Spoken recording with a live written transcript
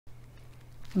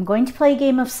I'm going to play a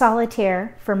game of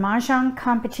solitaire for Mahjong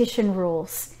competition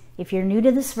rules. If you're new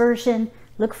to this version,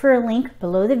 look for a link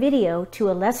below the video to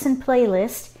a lesson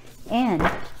playlist and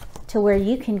to where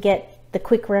you can get the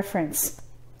quick reference.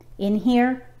 In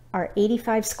here are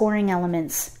 85 scoring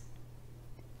elements.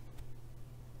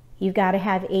 You've got to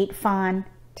have 8 Fan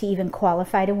to even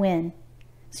qualify to win.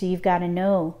 So you've got to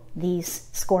know these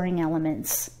scoring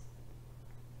elements.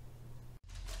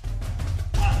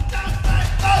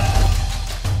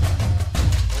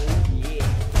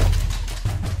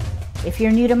 If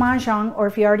you're new to Mahjong, or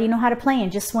if you already know how to play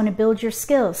and just want to build your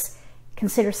skills,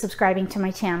 consider subscribing to my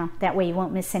channel. That way you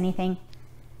won't miss anything.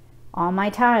 All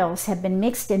my tiles have been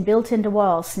mixed and built into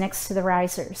walls next to the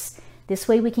risers. This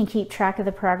way we can keep track of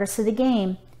the progress of the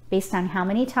game based on how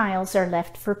many tiles are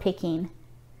left for picking.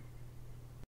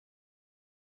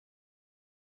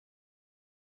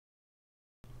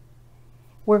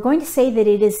 We're going to say that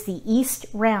it is the East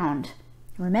round.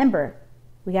 Remember,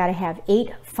 we got to have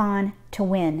 8 Fan to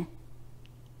win.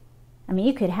 I mean,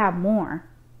 you could have more.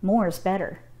 More is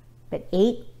better. But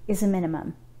 8 is a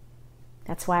minimum.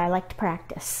 That's why I like to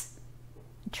practice.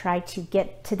 Try to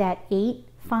get to that 8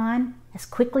 Fan as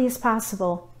quickly as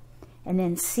possible and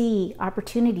then see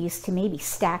opportunities to maybe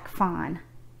stack Fan.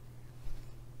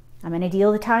 I'm going to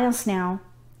deal the tiles now.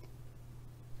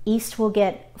 East will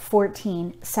get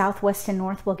 14. South, West, and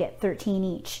North will get 13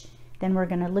 each. Then we're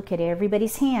going to look at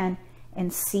everybody's hand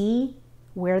and see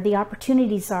where the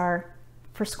opportunities are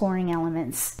for scoring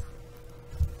elements.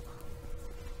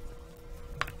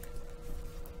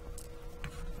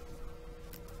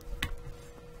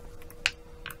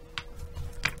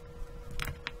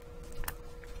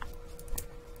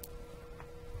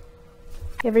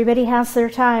 Everybody has their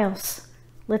tiles.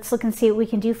 Let's look and see what we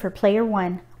can do for player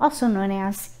 1, also known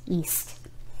as East.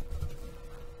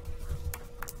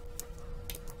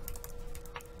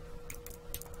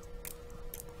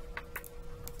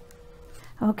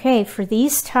 Okay, for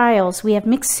these tiles, we have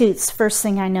mixed suits, first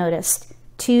thing I noticed.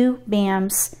 2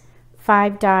 bams,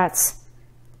 5 dots,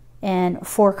 and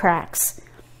 4 cracks.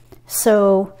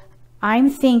 So I'm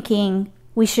thinking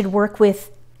we should work with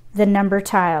the number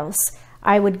tiles.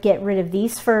 I would get rid of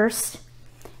these first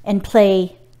and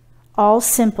play all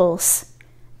simples.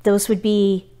 Those would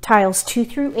be tiles 2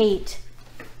 through 8.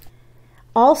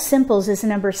 All simples is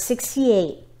number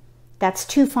 68. That's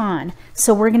 2 Fan.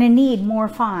 So we're going to need more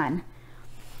Fan.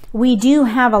 We do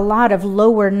have a lot of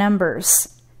lower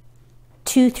numbers.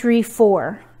 2, 3,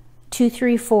 4. 2,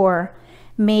 3, 4.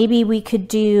 Maybe we could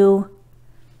do,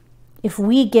 if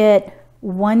we get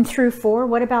 1 through 4,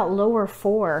 what about lower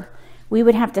 4? We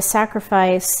would have to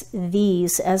sacrifice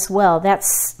these as well.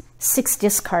 That's 6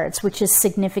 discards, which is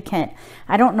significant.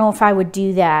 I don't know if I would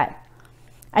do that.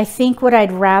 I think what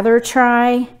I'd rather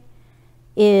try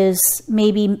is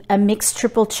maybe a mixed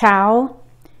triple chow.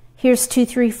 Here's 2,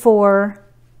 3, 4,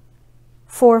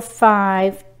 4,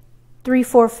 5, 3,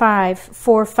 4, 5,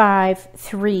 4, 5,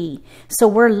 3. So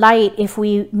we're light if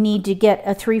we need to get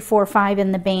a 3, 4, 5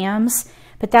 in the bams,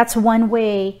 but that's one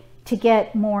way to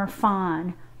get more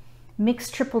Fan.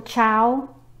 Mixed triple chow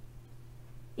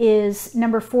is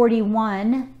number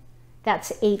 41.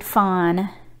 That's 8 Fan.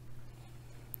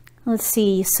 Let's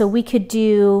see, so we could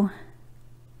do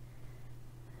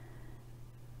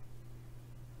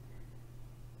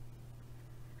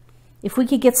if we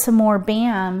could get some more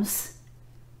bams,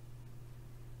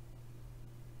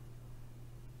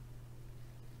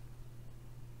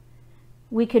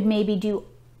 we could maybe do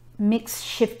mixed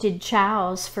shifted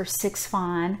chows for 6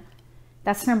 Fan.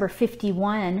 That's number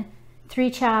 51. 3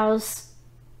 chows,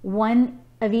 1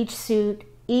 of each suit,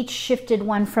 each shifted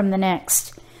 1 from the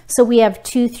next. So we have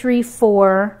 2, 3,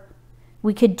 4.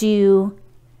 We could do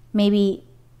maybe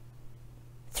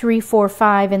 3, 4,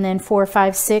 5, and then 4,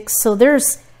 5, 6. So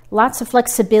there's lots of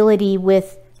flexibility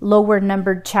with lower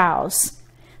numbered chows.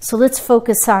 So let's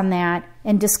focus on that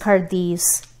and discard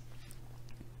these.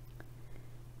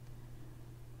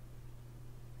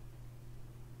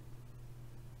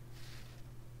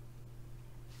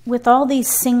 With all these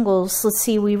singles, let's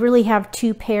see, we really have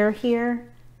 2 pair here.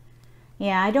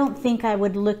 Yeah, I don't think I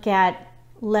would look at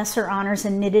lesser honors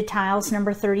and knitted tiles,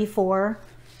 number 34,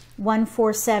 1,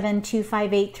 4, 7, 2,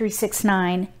 5, 8, 3, 6,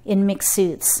 9 in mixed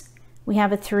suits. We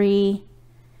have a 3,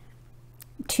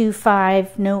 2,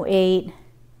 5, no 8,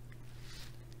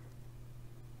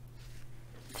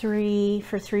 3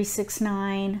 for 3, 6,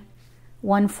 9,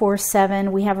 1, 4,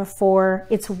 7. We have a 4.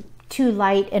 It's too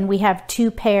light, and we have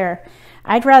 2 pair.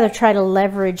 I'd rather try to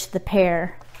leverage the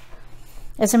pair.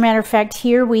 As a matter of fact,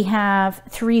 here we have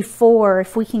 3, 4.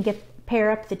 If we can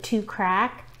pair up the 2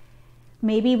 crack,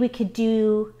 maybe we could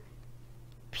do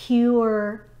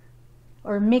pure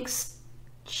or mixed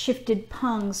shifted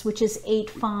pungs, which is 8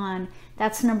 fawn.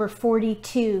 That's number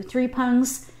 42. 3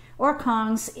 pungs or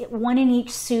kongs, 1 in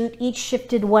each suit, each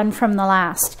shifted 1 from the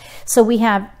last. So we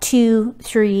have 2,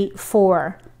 3,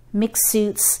 4 mixed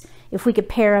suits. If we could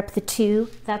pair up the 2,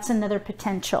 that's another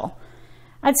potential.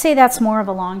 I'd say that's more of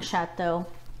a long shot though.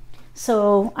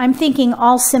 So I'm thinking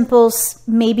all simples,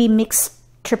 maybe mixed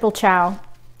triple chow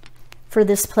for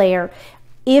this player.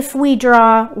 If we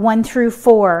draw 1 through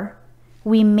 4,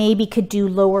 we maybe could do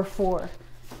lower 4.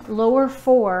 Lower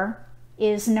 4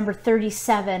 is number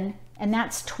 37, and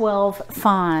that's 12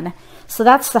 fawn. So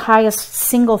that's the highest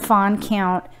single fawn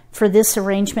count for this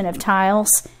arrangement of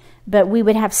tiles, but we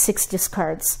would have 6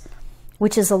 discards,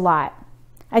 which is a lot.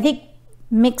 I think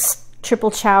mixed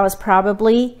triple chow is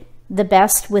probably the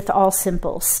best with all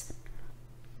simples.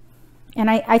 And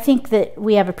I think that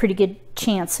we have a pretty good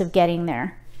chance of getting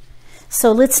there.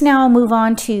 So let's now move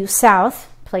on to South,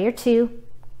 player 2,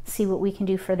 see what we can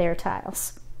do for their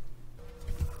tiles.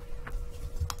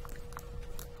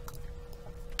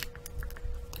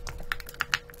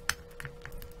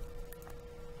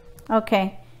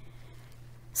 Okay,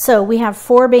 so we have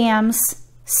 4 bams,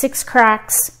 6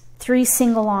 cracks, 3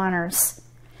 single honors.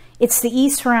 It's the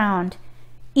East round.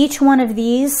 Each one of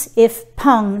these, if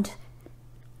punged,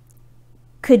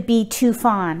 could be 2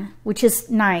 fawn, which is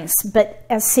nice, but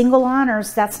as single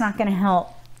honors, that's not going to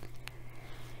help.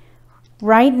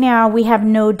 Right now, we have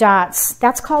no dots.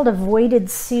 That's called a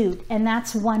voided suit, and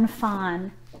that's 1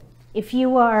 fawn. If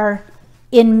you are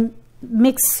in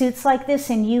mixed suits like this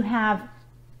and you have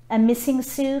a missing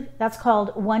suit, that's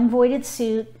called 1 voided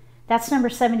suit. That's number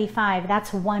 75.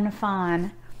 That's 1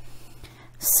 fawn.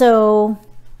 So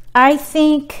I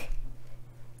think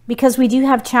because we do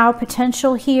have chow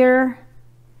potential here,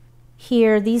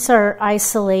 these are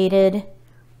isolated,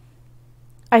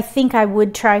 I think I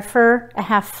would try for a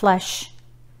half flush.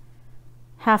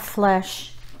 Half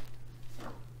flush.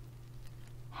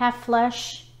 Half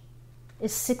flush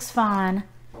is 6 fawn.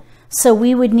 So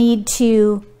we would need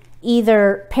to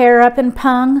either pair up and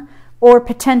pung or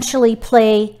potentially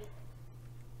play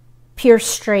pure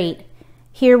straight.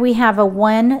 Here we have a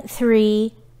 1,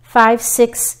 3, 5,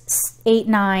 6, 8,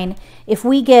 9. If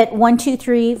we get 1, 2,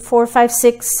 3, 4, 5,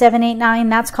 6, 7, 8, 9,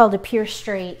 that's called a pure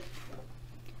straight.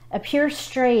 A pure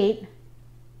straight,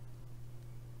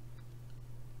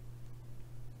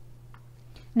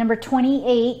 number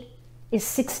 28 is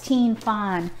 16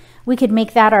 fawn. We could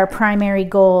make that our primary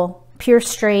goal. Pure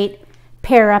straight,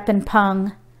 pair up and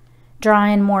pung, draw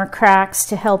in more cracks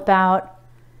to help out.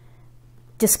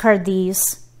 Discard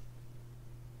these.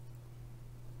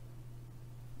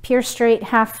 Pure straight,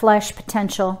 half flush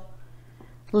potential.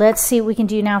 Let's see what we can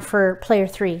do now for player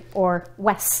 3, or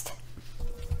West.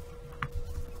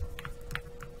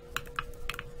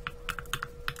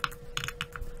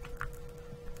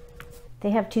 They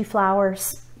have 2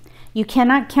 flowers. You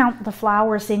cannot count the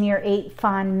flowers in your 8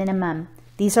 fawn minimum.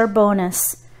 These are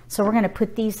bonus. So we're going to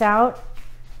put these out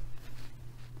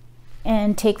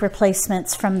and take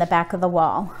replacements from the back of the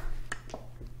wall.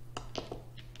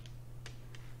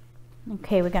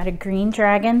 Okay, we got a green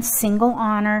dragon, single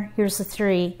honor. Here's the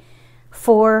 3.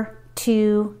 4,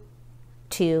 2,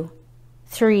 2,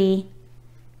 3,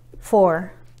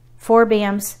 4. 4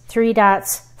 bams, 3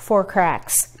 dots, 4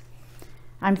 cracks.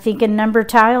 I'm thinking number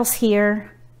tiles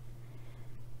here.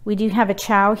 We do have a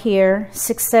chow here,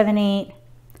 6, 7, 8.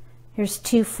 Here's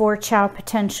 2, 4 chow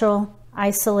potential,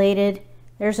 isolated.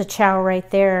 There's a chow right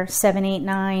there, 7, 8,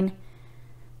 9.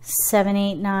 7,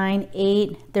 8, 9,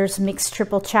 8. There's mixed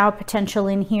triple chow potential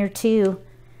in here too.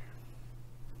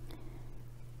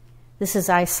 This is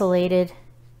isolated.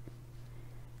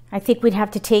 I think we'd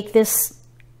have to take this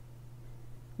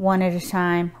one at a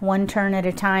time, 1 turn at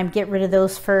a time. Get rid of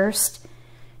those first.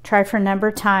 Try for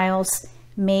number tiles.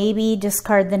 Maybe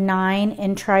discard the 9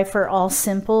 and try for all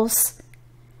simples.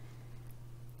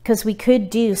 Because we could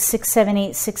do 6, 7,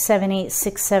 8, 6, 7, 8,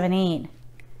 6, 7, 8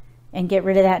 and get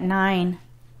rid of that 9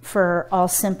 for all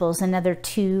simples. Another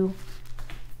 2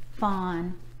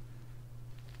 fawn.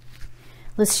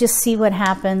 Let's just see what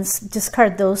happens.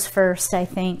 Discard those first, I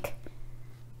think.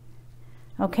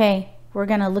 Okay, we're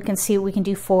going to look and see what we can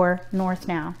do for North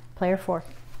now. Player 4.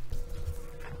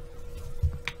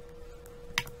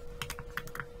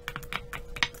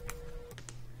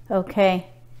 Okay,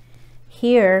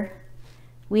 here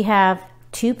we have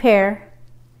 2 pair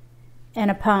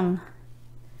and a pung.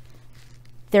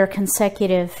 They're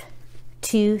consecutive,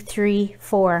 2, 3,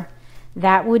 4.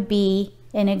 That would be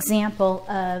an example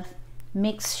of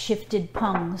mixed shifted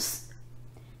pungs.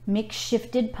 Mixed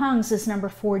shifted pungs is number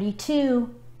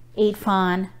 42, 8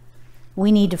 fawn.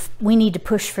 We need to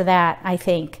push for that, I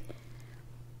think.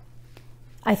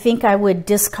 I think I would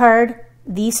discard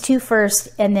these two first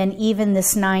and then even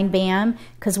this 9 bam,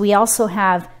 because we also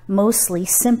have mostly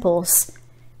simples.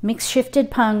 Mixed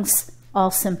shifted pungs,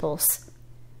 all simples.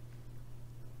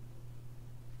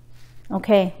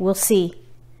 Okay, we'll see.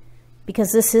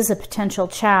 Because this is a potential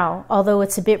chow, although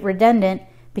it's a bit redundant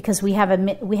because we have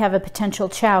a potential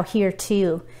chow here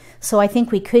too. So I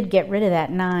think we could get rid of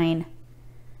that 9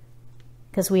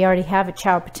 because we already have a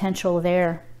chow potential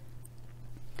there.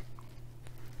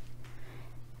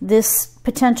 This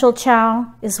potential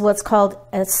chow is what's called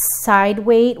a side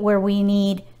weight, where we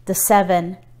need the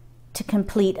 7 to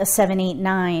complete a 7, 8,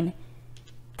 9.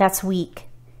 That's weak.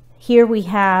 Here we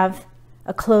have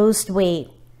a closed weight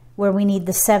where we need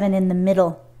the 7 in the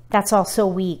middle. That's also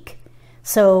weak.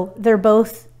 So they're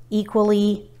both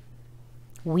equally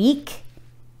weak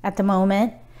at the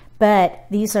moment, but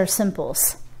these are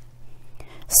simples.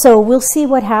 So we'll see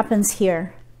what happens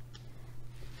here.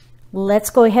 Let's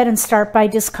go ahead and start by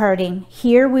discarding.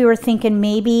 Here we were thinking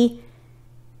maybe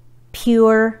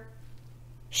pure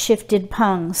shifted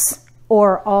pungs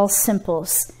or all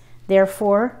simples.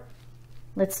 Therefore,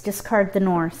 let's discard the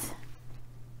north.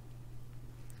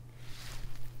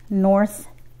 North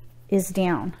is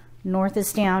down. North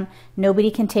is down.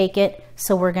 Nobody can take it,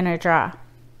 so we're going to draw.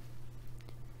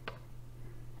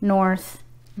 North,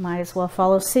 might as well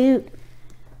follow suit.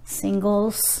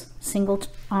 Singles, single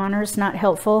honors, not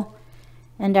helpful.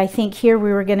 And I think here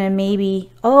we were going to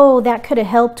maybe, oh, that could have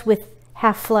helped with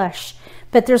half flush.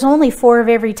 But there's only 4 of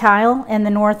every tile, and the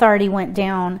north already went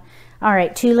down. All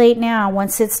right, too late now.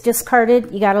 Once it's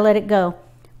discarded, you got to let it go.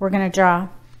 We're going to draw.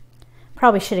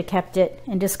 Probably should have kept it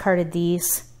and discarded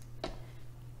these.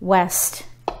 West,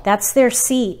 that's their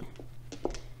seat.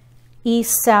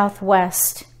 East, south,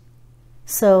 west.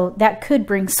 So that could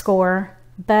bring score,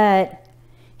 but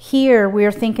here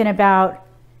we're thinking about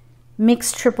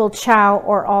mixed triple chow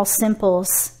or all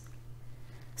simples.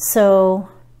 So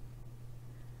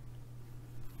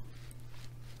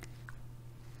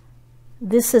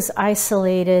this is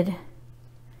isolated,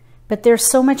 but there's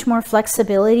so much more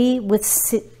flexibility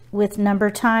with number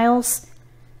tiles.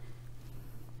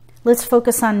 Let's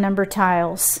focus on number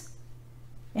tiles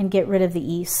and get rid of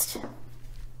the east.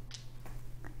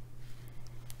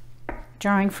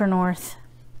 Drawing for north.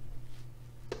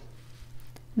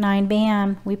 9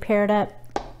 bam, we paired up.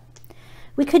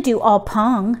 We could do all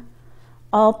pung.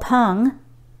 All pung.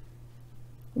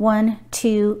 1,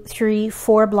 2, 3,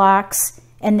 4 blocks,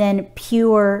 and then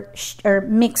pure or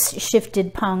mixed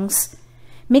shifted pungs.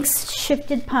 Mixed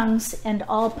shifted pungs and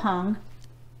all pung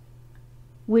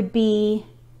would be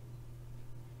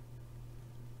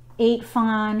 8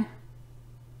 fawn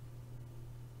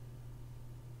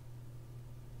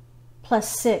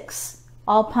plus 6.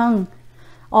 All pung.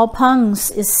 All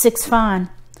pungs is 6 fawn.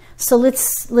 So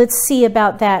let's see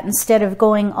about that instead of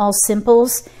going all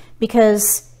simples,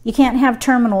 because you can't have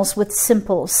terminals with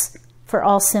simples for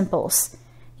all simples.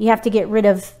 You have to get rid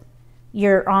of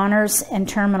your honors and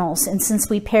terminals. And since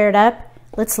we paired up,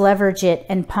 let's leverage it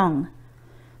and pung.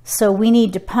 So we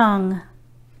need to pung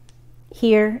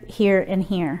here, here, and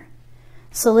here.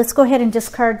 So let's go ahead and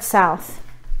discard south.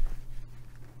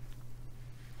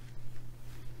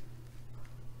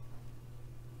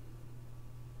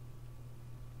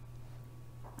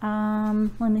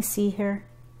 Let me see here.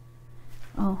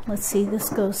 Oh, let's see, this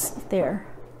goes there.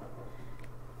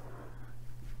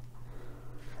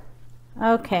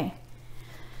 Okay,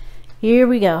 here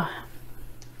we go.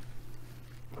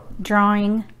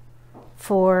 Drawing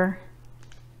for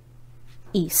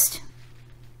east.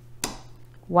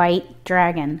 White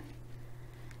dragon.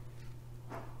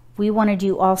 We want to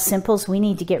do all simples. We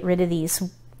need to get rid of these.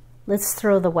 Let's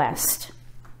throw the west.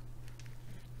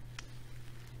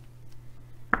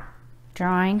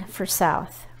 Drawing for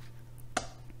south.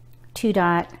 2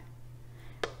 dot.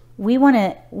 We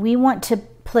want to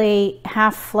play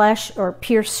half flush or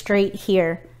pure straight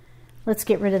here. Let's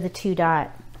get rid of the 2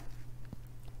 dot.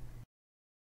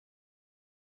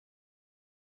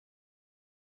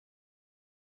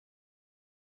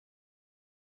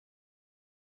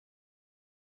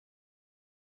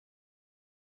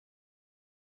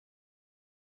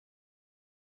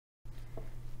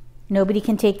 Nobody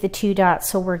can take the 2 dots,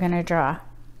 so we're going to draw.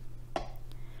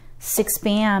 6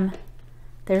 bam.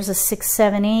 There's a 6,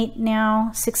 7, 8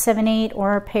 now. 6, 7, 8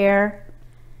 or a pair.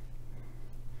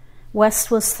 West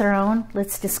was thrown.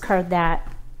 Let's discard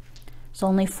that. There's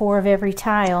only 4 of every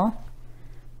tile,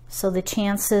 so the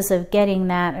chances of getting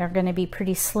that are going to be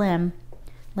pretty slim.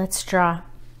 Let's draw.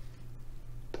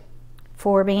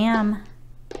 4 bam.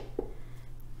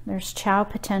 There's chow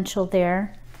potential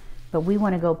there, but we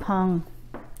want to go pung.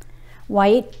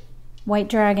 White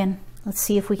dragon. Let's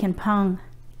see if we can pung.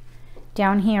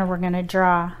 Down here we're going to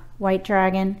draw white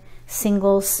dragon,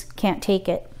 singles, can't take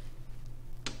it.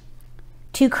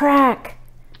 2 crack.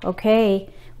 Okay,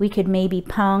 we could maybe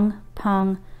pung,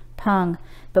 pung, pung,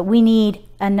 but we need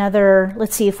another.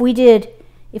 Let's see, if we did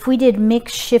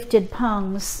mixed shifted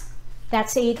pungs,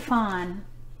 that's 8 fawn.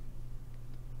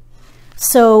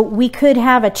 So we could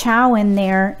have a chow in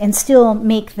there and still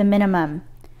make the minimum.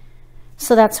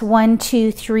 So that's 1,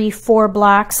 2, 3, 4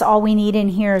 blocks. All we need in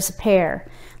here is a pair.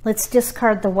 Let's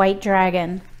discard the white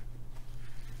dragon.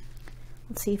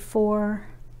 Let's see, 4,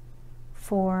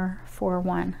 4, 4,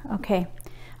 1. Okay.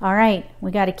 All right.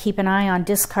 We got to keep an eye on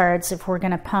discards if we're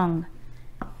going to pung.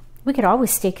 We could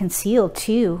always stay concealed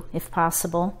too, if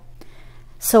possible.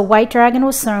 So white dragon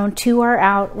was thrown. 2 are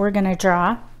out. We're going to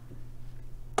draw.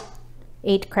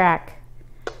 8 crack.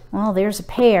 Well, there's a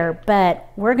pair,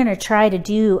 but we're going to try to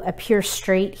do a pure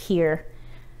straight here.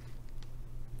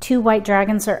 2 white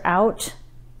dragons are out.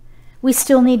 We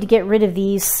still need to get rid of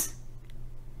these.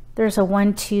 There's a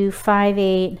 1, 2, 5,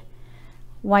 8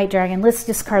 white dragon. Let's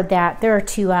discard that. There are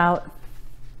 2 out.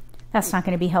 That's not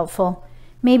going to be helpful.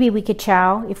 Maybe we could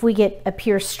chow. If we get a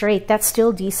pure straight, that's still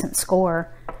a decent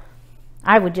score.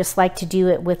 I would just like to do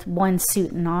it with 1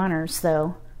 suit and honors,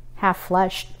 though. Half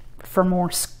flush for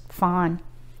more fawn.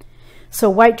 So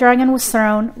white dragon was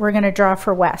thrown. We're going to draw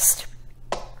for west.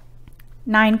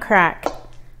 9 crack.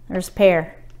 There's a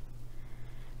pair.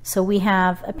 So we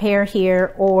have a pair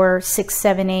here, or 6,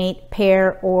 7, 8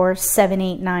 pair, or 7,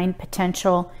 8, 9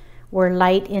 potential. We're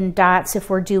light in dots if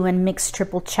we're doing mixed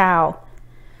triple chow.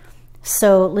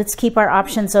 So let's keep our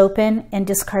options open and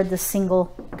discard the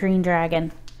single green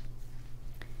dragon.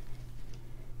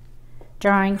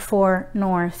 Drawing for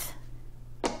north.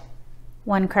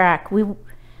 1 crack.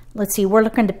 Let's see, we're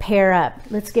looking to pair up.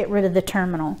 Let's get rid of the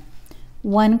terminal.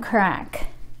 1 crack.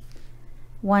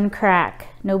 1 crack.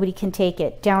 Nobody can take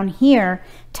it. Down here,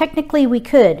 technically we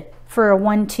could for a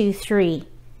 1, 2, 3.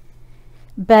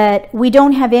 But we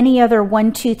don't have any other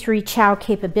 1, 2, 3 chow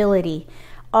capability.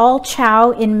 All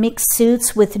chow in mixed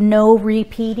suits with no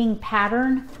repeating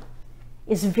pattern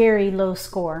is very low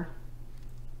score.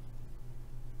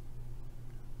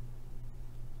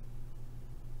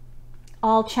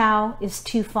 All chow is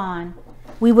 2 fawn.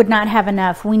 We would not have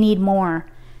enough. We need more.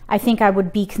 I think I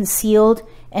would be concealed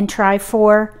and try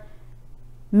for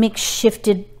mixed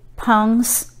shifted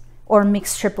pungs or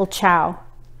mixed triple chow.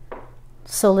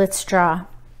 So let's draw.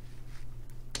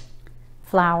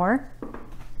 Flower.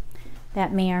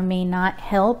 That may or may not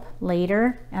help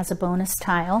later as a bonus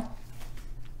tile.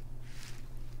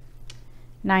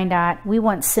 9 dot. We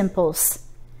want simples.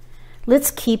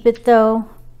 Let's keep it though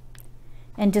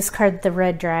and discard the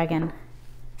red dragon.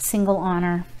 Single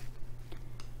honor.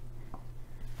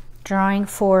 Drawing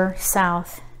for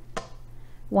south.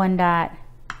 1 dot.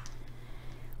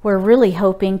 We're really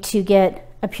hoping to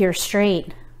get a pure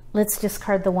straight. Let's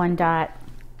discard the 1 dot.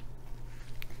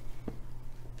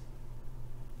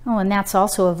 Oh, and that's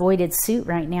also a voided suit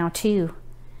right now too.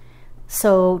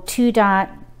 So 2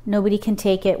 dot, nobody can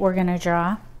take it. We're gonna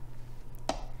draw.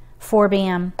 4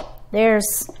 bam.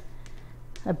 There's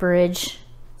a bridge.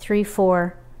 3,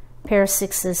 4, pair of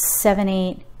 6s, 7,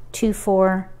 8, 2,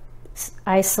 4,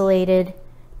 isolated,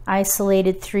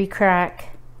 isolated, 3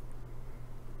 crack.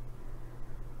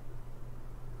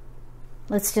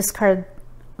 Let's discard.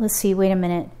 Let's see, wait a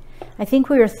minute. I think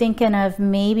we were thinking of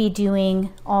maybe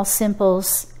doing all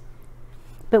simples,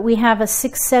 but we have a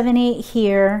 6, 7, 8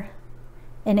 here,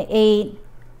 an 8,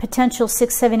 potential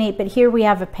 6, 7, 8, but here we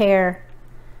have a pair.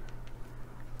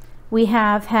 We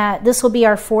have had, this will be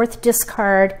our 4th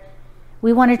discard.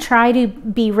 We want to try to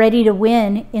be ready to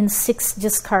win in 6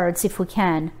 discards if we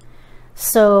can.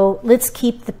 So let's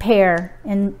keep the pair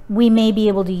and we may be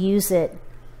able to use it.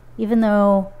 Even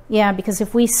though, yeah, because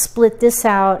if we split this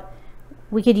out,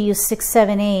 we could use 6,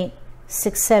 7, 8,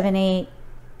 6, 7, 8,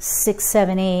 6,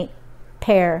 7, 8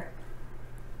 pair.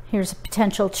 Here's a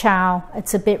potential chow.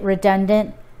 It's a bit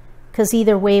redundant because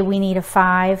either way we need a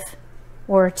 5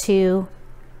 or a 2.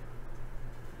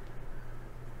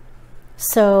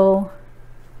 So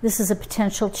this is a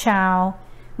potential chow.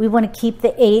 We want to keep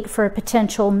the 8 for a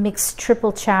potential mixed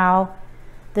triple chow.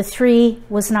 The 3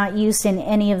 was not used in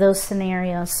any of those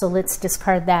scenarios, so let's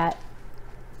discard that.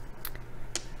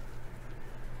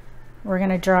 We're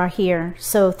going to draw here.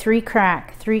 So 3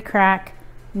 crack, 3 crack.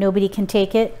 Nobody can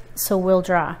take it, so we'll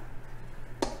draw.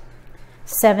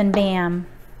 7 bam.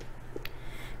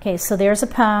 Okay, so there's a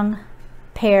pung,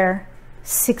 pair,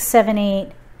 6, 7,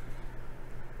 8.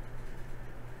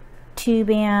 2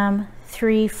 bam,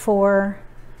 3, 4.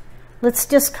 Let's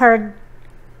discard.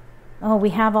 Oh, we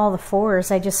have all the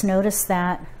 4s. I just noticed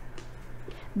that.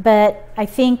 but I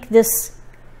think this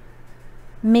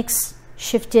mixed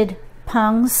shifted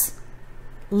pungs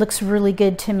looks really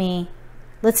good to me.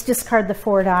 Let's discard the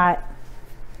 4 dot.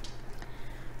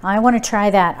 I want to try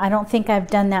that. I don't think I've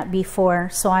done that before,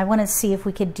 so I want to see if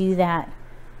we could do that.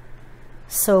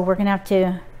 So we're gonna have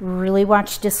to really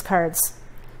watch discards.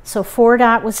 So 4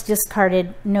 dot was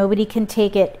discarded. Nobody can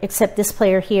take it except this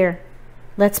player here.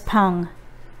 Let's pung.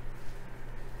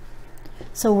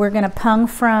 So we're gonna pung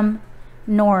from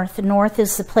north. North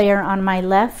is the player on my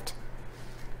left.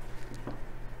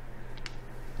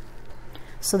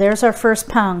 So there's our first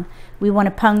pung. We want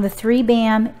to pung the 3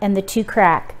 bam and the 2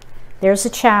 crack. There's a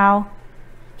chow.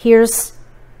 Here's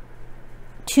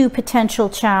 2 potential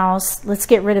chows. Let's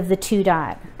get rid of the 2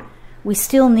 dot. We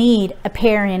still need a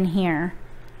pair in here.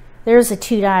 There's a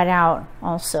 2 dot out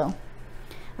also.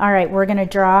 All right, we're going to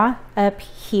draw up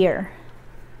here.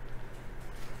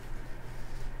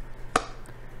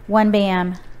 1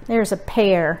 bam. There's a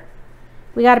pair.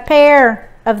 We got a pair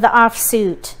of the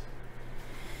offsuit.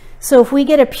 So if we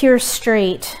get a pure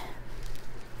straight,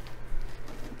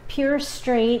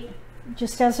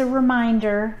 just as a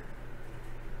reminder,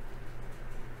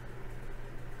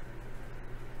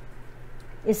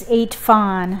 is 8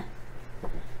 fawn.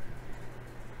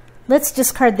 Let's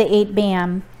discard the 8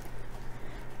 bam.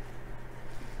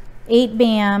 8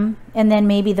 bam, and then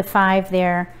maybe the 5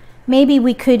 there. Maybe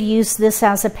we could use this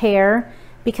as a pair,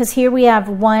 because here we have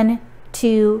 1,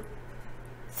 2,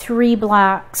 3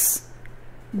 blocks.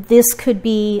 This could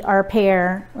be our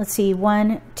pair. Let's see,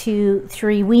 1, 2,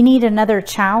 3. We need another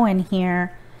chow in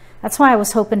here. That's why I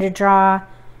was hoping to draw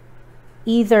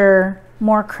either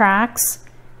more cracks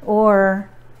or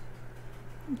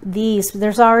these.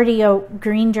 There's already a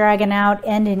green dragon out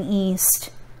and an east.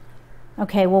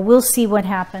 Okay, well, we'll see what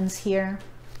happens here.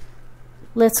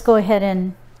 Let's go ahead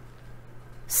and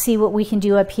see what we can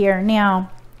do up here.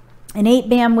 Now, an 8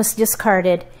 bam was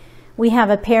discarded. We have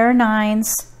a pair of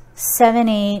 9s, 7,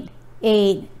 8,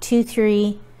 8, 2,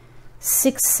 3,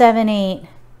 6, 7, 8.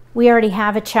 We already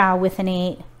have a chow with an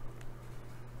 8.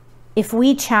 If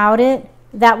we chowed it,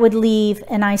 that would leave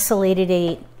an isolated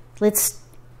 8. Let's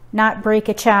not break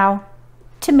a chow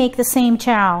to make the same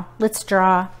chow. Let's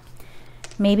draw.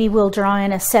 Maybe we'll draw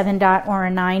in a 7 dot or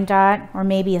a 9 dot, or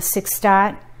maybe a 6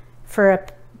 dot for a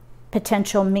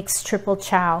potential mixed triple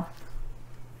chow.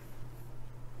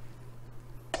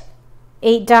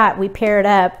 8 dot, we paired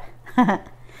up.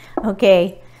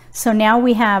 Okay, so now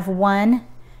we have 1,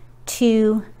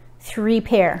 2, 3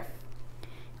 pair.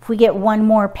 If we get one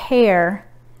more pair,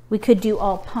 we could do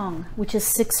all pung, which is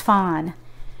 6 fawn.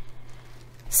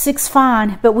 6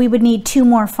 fawn, but we would need 2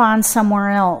 more fawn somewhere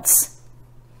else.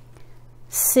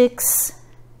 6.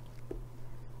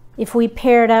 If we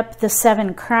paired up the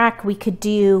 7 crack, we could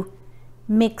do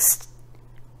mixed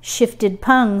shifted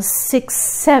pungs, 6,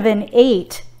 7,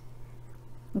 8.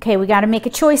 Okay, we got to make a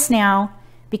choice now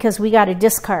because we got to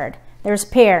discard. There's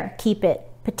pair, keep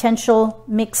it. Potential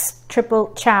mixed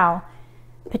triple chow.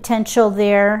 Potential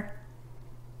there.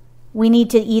 We need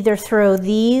to either throw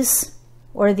these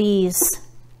or these.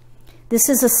 This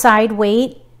is a side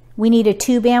weight. We need a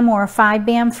 2 bam or a 5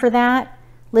 bam for that.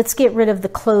 Let's get rid of the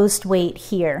closed weight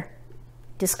here.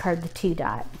 Discard the 2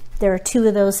 dot. There are 2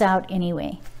 of those out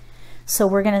anyway. So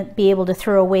we're going to be able to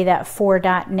throw away that 4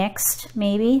 dot next,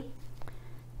 maybe.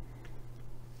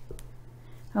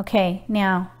 Okay,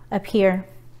 now up here.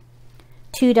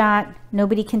 2 dot,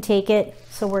 nobody can take it,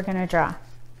 so we're going to draw.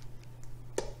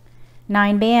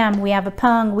 9 bam, we have a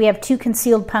pung. We have 2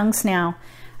 concealed pungs now.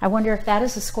 I wonder if that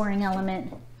is a scoring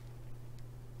element.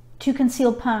 2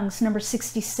 concealed pungs, number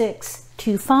 66.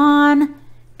 2 fawn,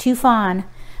 2 fawn.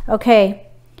 Okay,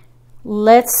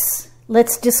 let's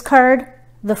discard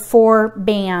the 4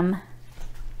 bam.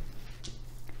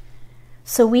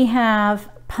 So we have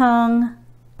pung,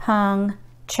 pung,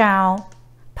 chow,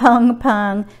 pung,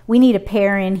 pung. We need a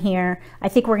pair in here. I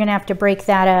think we're going to have to break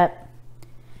that up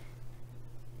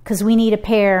because we need a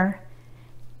pair.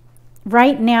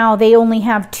 Right now, they only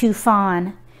have 2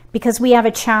 fawn. Because we have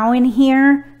a chow in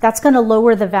here, that's going to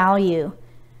lower the value.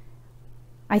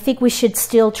 I think we should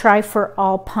still try for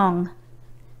all pung,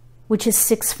 which is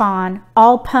 6 fawn.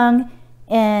 All pung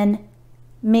and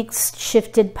mixed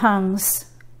shifted pungs.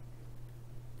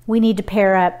 We need to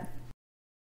pair up.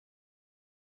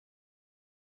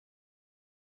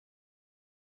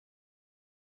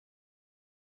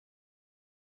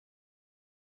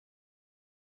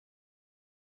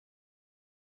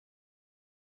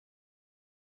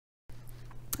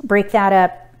 Break that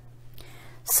up.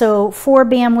 So 4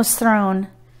 bam was thrown.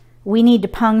 We need to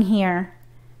pung here.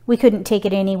 We couldn't take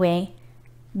it anyway.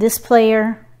 This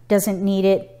player doesn't need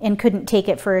it and couldn't take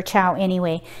it for a chow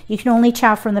anyway. You can only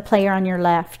chow from the player on your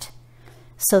left.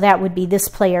 So that would be this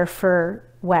player for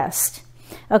west.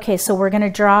 Okay, so we're going to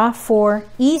draw for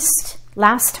east,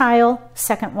 last tile,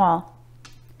 second wall.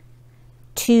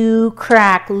 2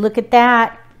 crack. Look at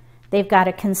that. They've got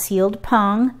a concealed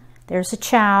pung. There's a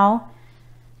chow.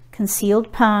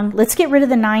 Concealed pung. Let's get rid of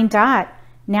the 9 dot.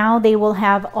 Now they will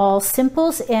have all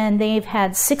simples, and they've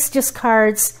had 6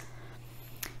 discards.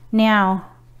 Now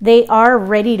they are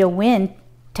ready to win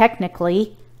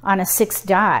technically on a 6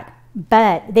 dot,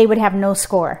 but they would have no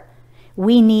score.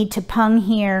 We need to pung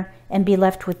here and be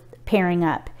left with pairing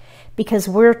up because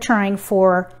we're trying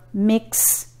for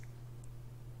mix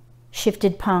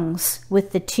shifted pungs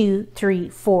with the 2, 3,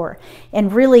 4.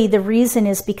 And really the reason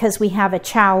is because we have a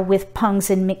chow with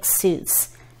pungs and mixed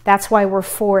suits. That's why we're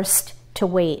forced to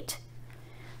wait.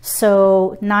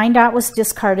 So 9 dot was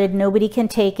discarded. Nobody can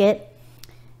take it.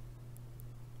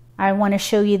 I want to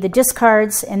show you the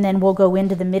discards and then we'll go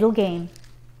into the middle game.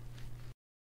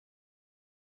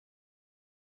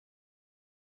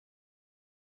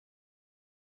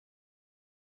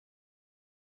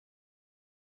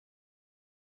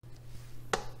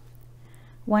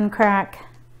 One crack.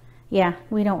 Yeah,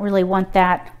 we don't really want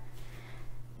that.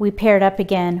 We paired up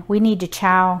again. We need to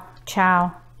chow,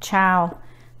 chow, chow.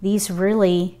 These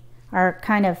really are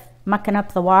kind of mucking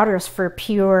up the waters for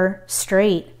pure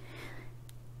straight.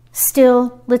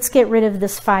 Still, let's get rid of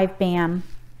this 5 bam.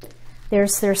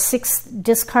 There's their 6th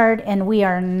discard and we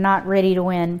are not ready to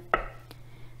win.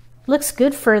 Looks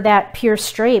good for that pure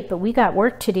straight, but we got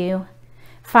work to do.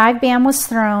 5 bam was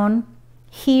thrown.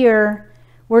 Here,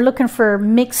 we're looking for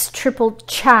mixed triple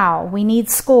chow. We need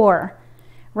score.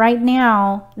 Right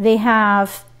now, they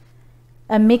have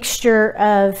a mixture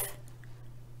of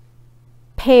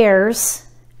pairs.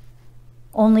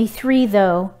 Only 3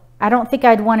 though. I don't think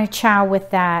I'd want to chow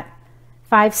with that.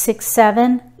 5, 6,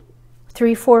 7,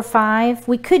 3, 4, 5.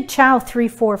 We could chow 3,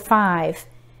 4, 5.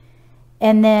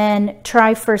 And then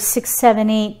try for 6, 7,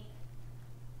 8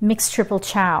 mixed triple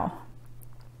chow.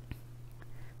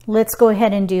 Let's go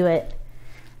ahead and do it.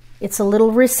 It's a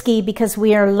little risky because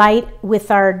we are light with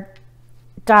our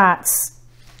dots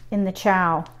in the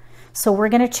chow. So we're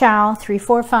going to chow 3,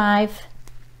 4, 5.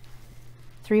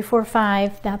 3, 4,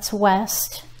 5. That's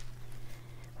west.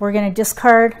 We're going to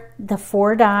discard the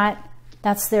 4 dot.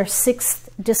 That's their 6th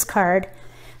discard.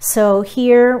 So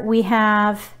here we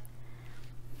have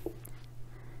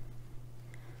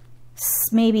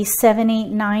maybe 7, 8,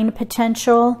 9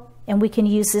 potential, and we can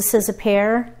use this as a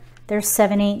pair. There's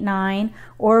 7, 8, 9,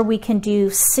 or we can do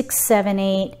 6, 7,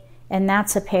 8, and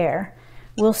that's a pair.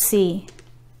 We'll see.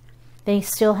 They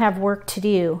still have work to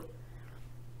do.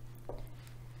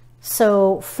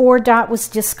 So 4 dot was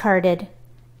discarded.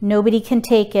 Nobody can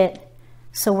take it,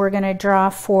 so we're going to draw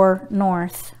for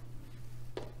north.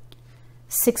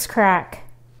 6 crack.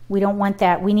 We don't want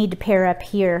that. We need to pair up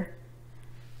here.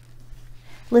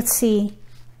 Let's see.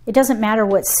 It doesn't matter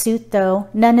what suit though.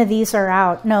 None of these are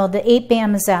out. No, the 8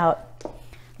 bam is out.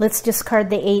 Let's discard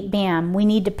the 8 bam. We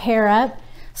need to pair up,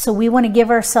 so we want to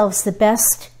give ourselves the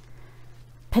best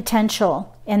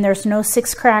potential. And there's no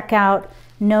 6 crack out,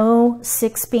 no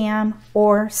 6 bam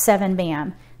or 7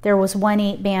 bam. There was 1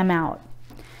 8 bam out.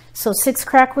 So 6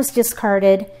 crack was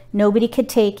discarded. Nobody could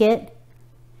take it.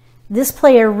 This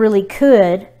player really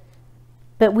could,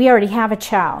 but we already have a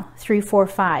chow. 3, 4,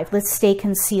 5. Let's stay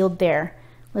concealed there.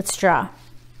 Let's draw.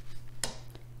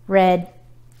 Red,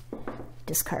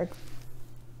 discard.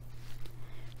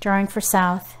 Drawing for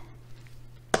south.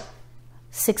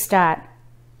 6 dot,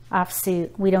 offsuit.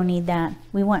 We don't need that.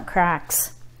 We want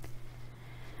cracks.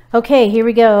 Okay, here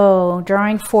we go.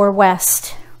 Drawing for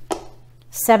west.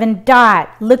 7 dot.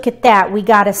 Look at that. We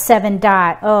got a 7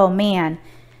 dot. Oh man,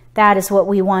 that is what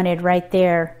we wanted right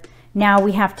there. Now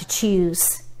we have to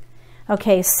choose.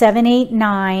 Okay, 7, 8,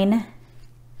 9.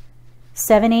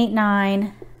 7, 8,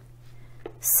 9,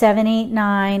 7, 8,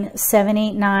 9, 7,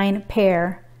 8, 9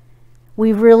 pair.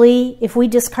 We really, if we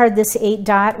discard this 8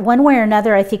 dot, one way or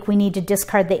another, I think we need to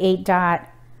discard the 8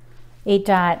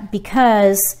 dot,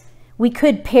 because we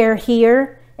could pair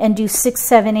here and do 6,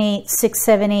 7, 8, 6,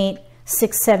 7, 8,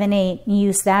 6, 7, 8, and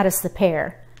use that as the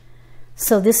pair.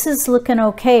 So this is looking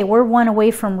okay. We're 1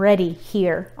 away from ready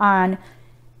here on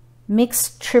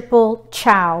mixed triple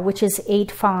chow, which is 8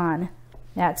 fawn.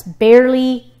 That's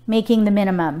barely making the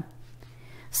minimum.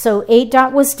 So 8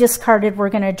 dot was discarded. We're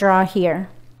going to draw here.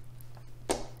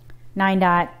 9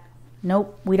 dot.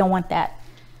 Nope, we don't want that.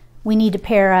 We need to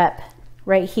pair up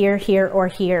right here, here, or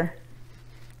here.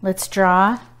 Let's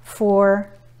draw for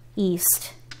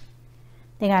east.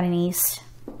 They got an east.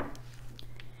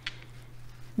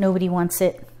 Nobody wants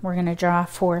it. We're going to draw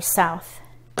 4 south.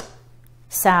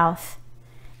 South.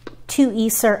 2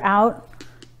 easts are out,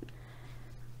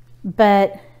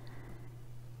 but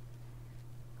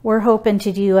we're hoping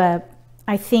to do a,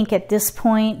 I think at this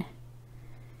point,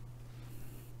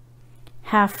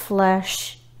 half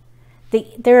flush.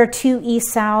 There are 2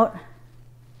 easts out.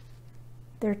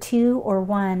 There are 2 or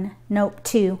 1? Nope,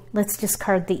 2. Let's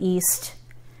discard the east.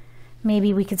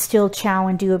 Maybe we could still chow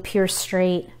and do a pure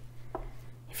straight.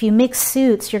 If you mix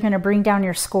suits, you're going to bring down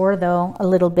your score though a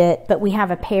little bit, but we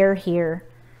have a pair here.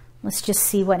 Let's just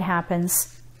see what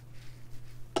happens.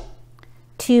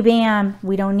 2 bam,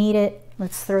 we don't need it.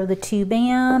 Let's throw the 2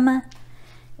 bam,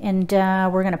 and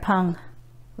we're going to pung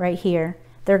right here.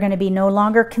 They're going to be no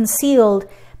longer concealed,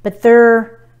 but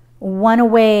they're 1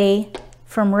 away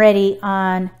from ready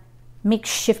on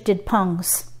mixed shifted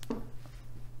pungs.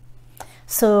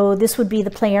 So this would be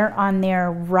the player on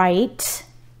their right.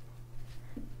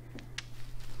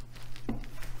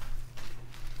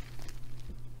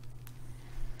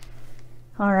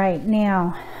 All right,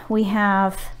 now we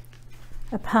have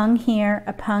a pung here,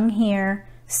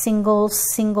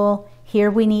 singles, single. Here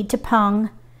we need to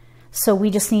pung, so we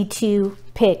just need to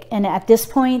pick. And at this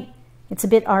point, it's a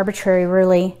bit arbitrary,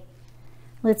 really.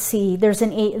 Let's see,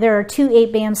 there are 2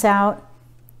 8 bams out.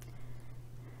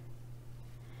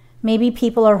 Maybe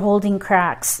people are holding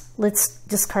cracks. Let's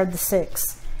discard the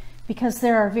 6 because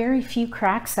there are very few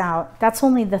cracks out. That's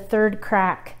only the 3rd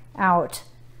crack out.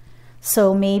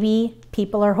 So maybe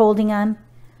people are holding them.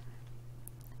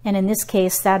 And in this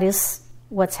case, that is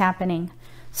what's happening.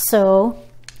 So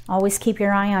always keep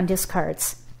your eye on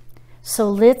discards. So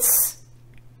let's,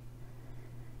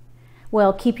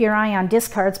 well, keep your eye on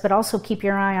discards, but also keep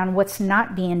your eye on what's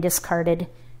not being discarded,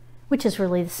 which is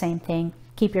really the same thing.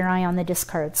 Keep your eye on the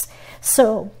discards.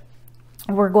 So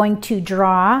we're going to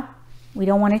draw. We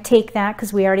don't want to take that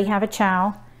because we already have a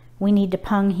chow. We need to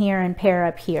pung here and pair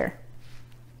up here.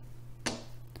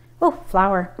 Oh,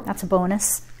 flower. That's a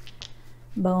bonus.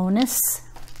 Bonus.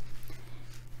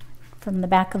 From the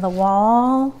back of the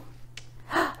wall.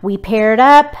 We paired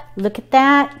up. Look at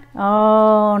that.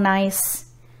 Oh, nice.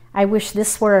 I wish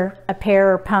this were a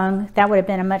pair or pung. That would have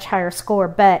been a much higher score,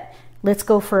 but let's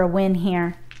go for a win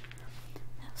here.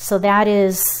 So that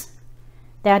is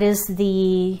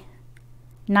the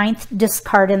 9th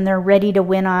discard, and they're ready to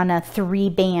win on a 3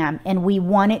 bam, and we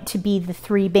want it to be the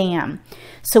 3 bam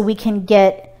so we can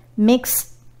get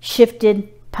mixed shifted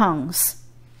pungs.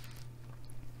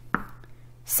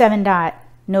 7 dot,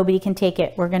 nobody can take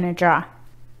it. We're going to draw.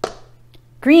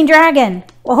 Green dragon.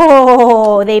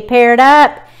 Oh, they paired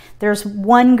up. There's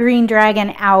 1 green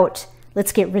dragon out.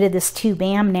 Let's get rid of this 2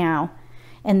 bam now.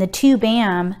 And the 2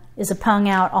 bam is a pung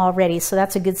out already, so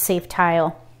that's a good safe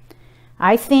tile.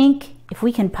 I think if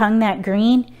we can pung that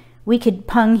green, we could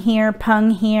pung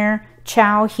here,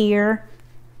 chow here.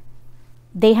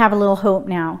 They have a little hope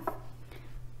now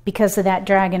because of that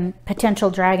dragon, potential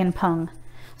dragon pung.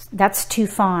 That's 2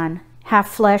 fawn. Half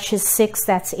flush is 6,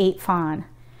 that's 8 fawn.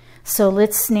 So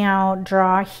let's now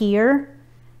draw here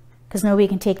because nobody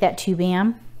can take that 2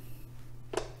 bam.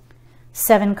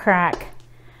 7 crack.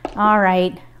 All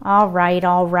right.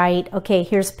 Okay,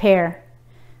 here's a pair.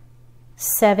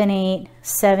 7 8,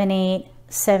 7 8,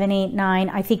 7 8 9.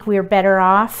 I think we're better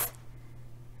off.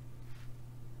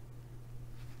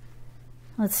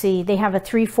 Let's see, they have a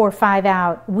 3 4 5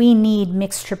 out. We need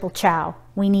mixed triple chow.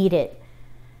 We need it.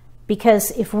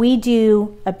 Because if we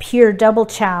do a pure double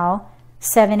chow,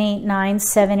 7 8 9,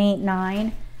 7 8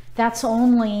 9, that's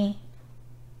only,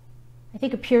 I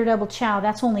think a pure double chow,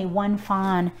 that's only 1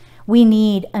 fawn. We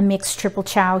need a mixed triple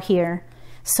chow here.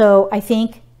 So I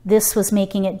think this was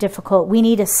making it difficult. We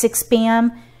need a 6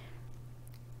 bam,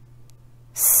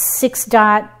 6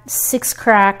 dot, 6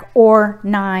 crack, or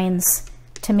 9s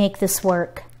to make this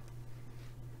work.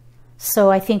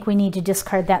 So I think we need to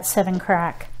discard that 7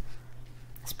 crack.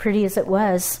 As pretty as it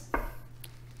was,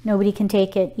 nobody can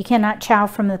take it. You cannot chow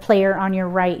from the player on your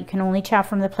right. You can only chow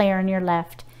from the player on your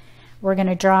left. We're going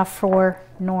to draw for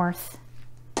north,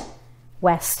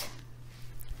 west.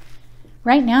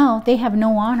 Right now, they have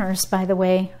no honors, by the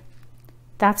way.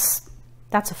 That's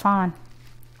a fawn.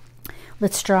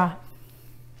 Let's draw.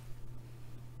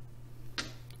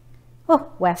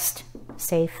 Oh, west.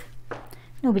 Safe.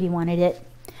 Nobody wanted it.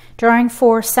 Drawing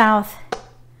 4 south.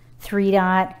 3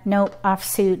 dot. Nope,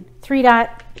 offsuit. 3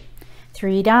 dot.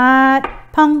 3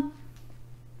 dot. Pung.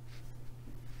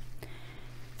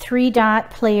 3 dot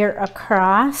player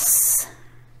across.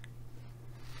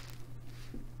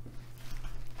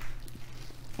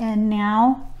 And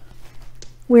now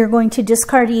we're going to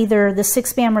discard either the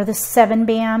 6 bam or the 7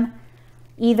 bam,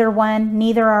 Either one,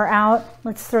 neither are out.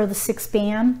 Let's throw the 6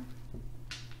 bam.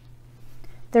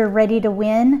 They're ready to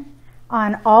win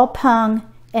on all pung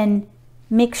and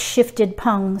mixed shifted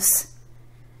pungs.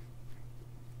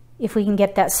 If we can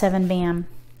get that 7 bam.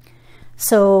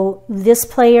 So this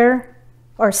player,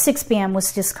 or 6 bam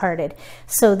was discarded.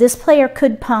 So this player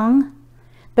could pung,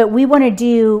 but we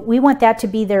want that to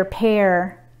be their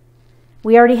pair.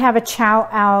 We already have a chow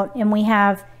out and we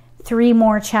have 3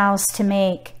 more chows to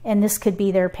make, and this could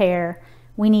be their pair.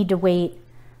 We need to wait.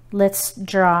 Let's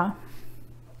draw.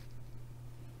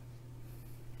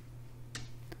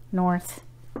 North.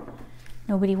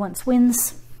 Nobody wants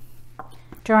wins.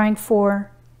 Drawing 4,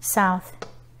 south.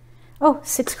 Oh,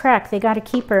 6 crack. They got a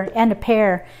keeper and a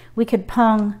pair. We could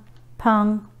pung,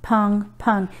 pung, pung,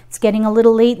 pung. It's getting a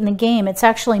little late in the game. It's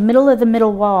actually middle of the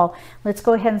middle wall. Let's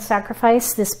go ahead and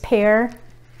sacrifice this pair.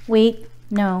 Wait,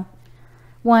 no.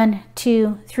 1,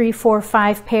 2, 3, 4,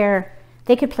 5 pair.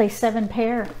 They could play 7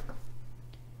 pair.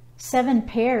 7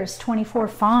 pairs, 24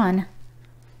 fawn.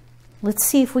 Let's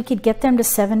see if we could get them to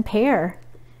 7 pair.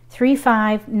 3,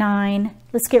 5, 9.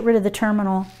 Let's get rid of the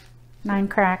terminal. 9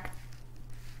 crack.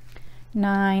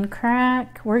 9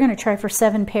 crack. We're going to try for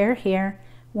 7 pair here.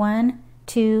 1,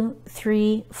 2,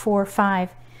 3, 4, 5.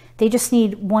 They just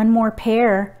need 1 more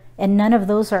pair and none of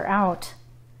those are out.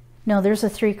 No, there's a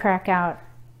 3 crack out.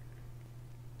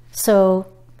 So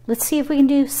let's see if we can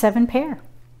do 7 pair.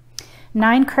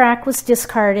 9 crack was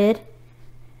discarded.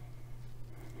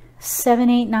 7,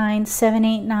 8, 9, 7,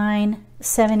 8, 9,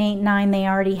 7, 8, 9. They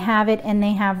already have it and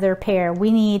they have their pair.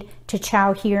 We need to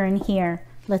chow here and here.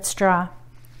 Let's draw.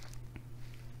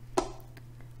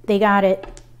 They got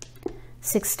it.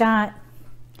 6 dot.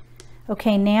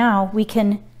 Okay, now we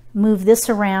can move this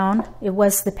around. It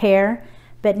was the pair,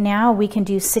 but now we can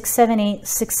do 6, 7, 8,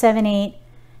 6, 7, 8,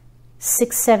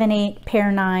 6, 7, 8,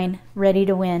 pair 9, ready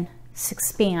to win.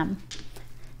 6 bam.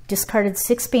 Discarded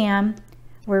 6 bam.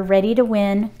 We're ready to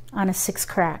win on a 6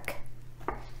 crack.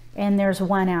 And there's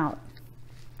 1 out.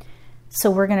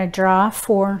 So we're going to draw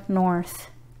 4 north.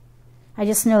 I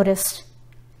just noticed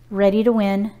ready to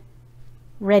win,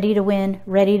 ready to win,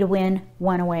 ready to win,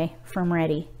 1 away from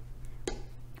ready.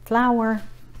 Flower.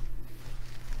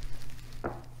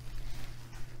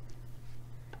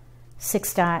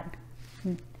 6 dot.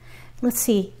 Let's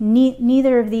see,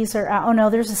 neither of these are out. Oh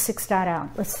no, there's a 6 dot out.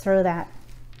 Let's throw that.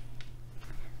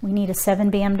 We need a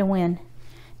 7 bam to win.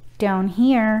 Down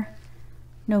here,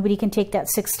 nobody can take that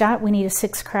 6 dot. We need a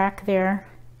 6 crack there.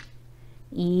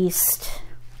 East.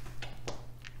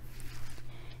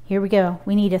 Here we go.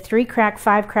 We need a 3 crack,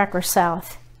 5 crack, or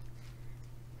south.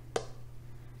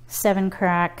 7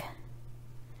 crack.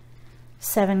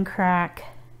 7 crack.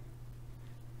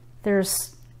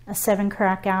 There's a 7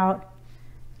 crack out.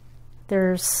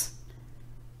 There's,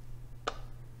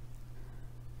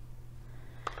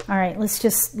 all right, let's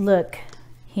just look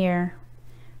here.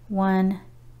 1,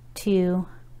 2,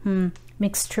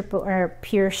 mixed triple or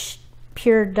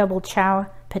pure double chow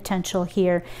potential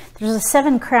here. There's a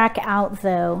 7 crack out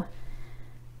though.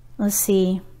 Let's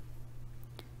see.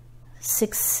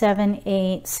 6, 7,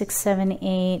 8, 6, 7,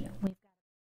 8. We've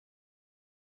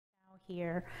got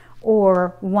here,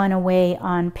 or 1 away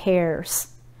on pairs.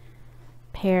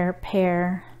 Pair,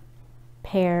 pair,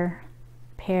 pair,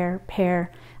 pair,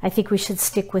 pair. I think we should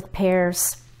stick with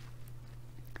pairs.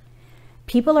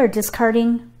 People are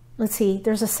discarding, let's see,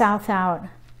 there's a south out.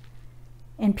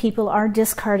 And people are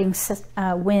discarding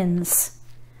wins.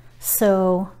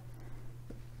 So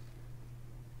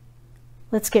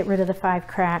let's get rid of the 5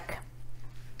 crack.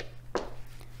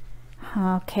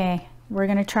 Okay, we're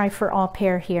going to try for all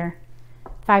pair here.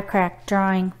 5 crack,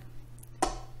 drawing,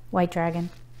 white dragon.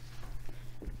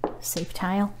 Safe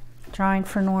tile, drawing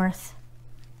for north.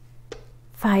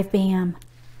 5 bam.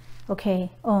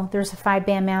 Okay, oh, there's a 5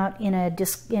 bam out in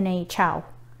a chow.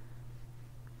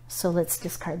 So let's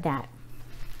discard that.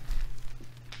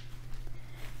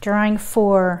 Drawing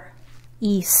for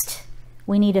east.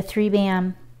 We need a 3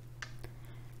 bam.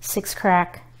 6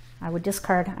 crack. I would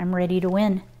discard. I'm ready to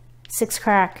win. 6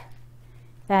 crack.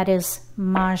 That is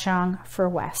Mahjong for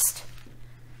west.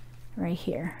 Right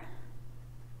here.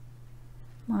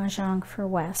 Mahjong for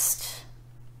west.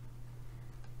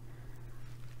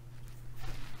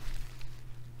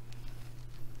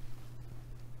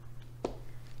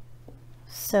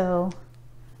 So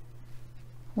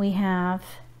we have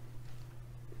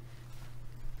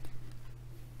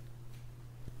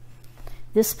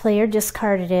this player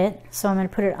discarded it, so I'm going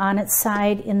to put it on its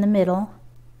side in the middle.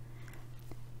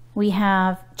 We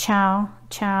have chow,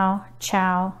 chow,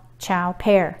 chow, chow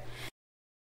pair.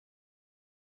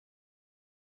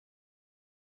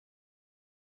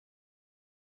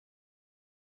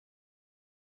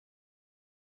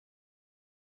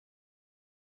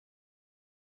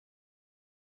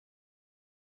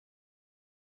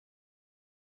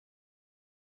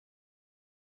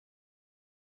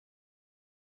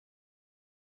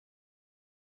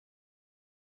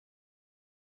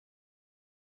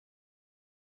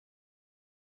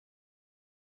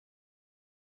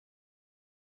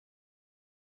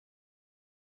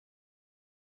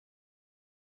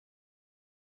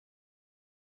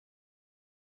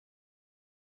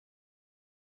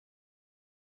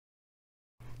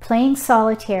 playing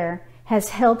solitaire has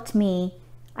helped me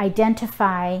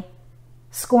identify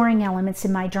scoring elements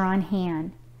in my drawn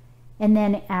hand. And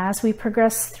then as we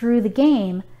progress through the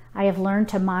game, I have learned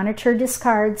to monitor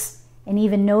discards and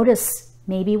even notice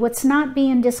maybe what's not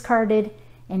being discarded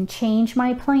and change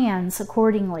my plans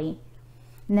accordingly.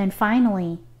 And then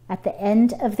finally, at the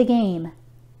end of the game,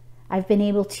 I've been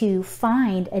able to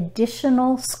find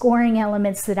additional scoring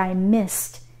elements that I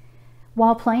missed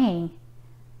while playing.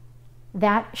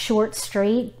 That short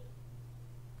straight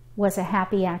was a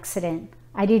happy accident.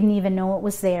 I didn't even know it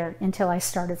was there until I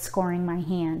started scoring my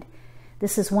hand.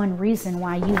 This is one reason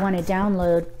why you want to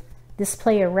download this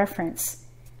player reference.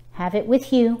 Have it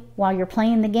with you while you're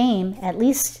playing the game, at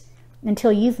least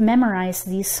until you've memorized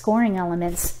these scoring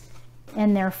elements,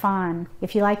 and they're fun.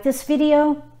 If you like this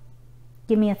video,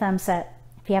 give me a thumbs up.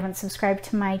 If you haven't subscribed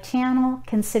to my channel,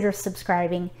 consider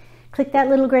subscribing. Click that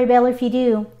little gray bell if you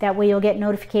do. That way you'll get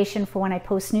notification for when I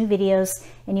post new videos,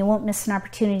 and you won't miss an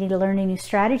opportunity to learn a new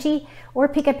strategy or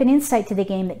pick up an insight to the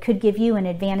game that could give you an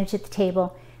advantage at the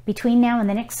table. Between now and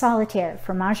the next Solitaire,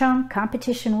 for Mahjong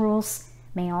competition rules,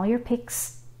 may all your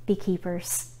picks be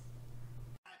keepers.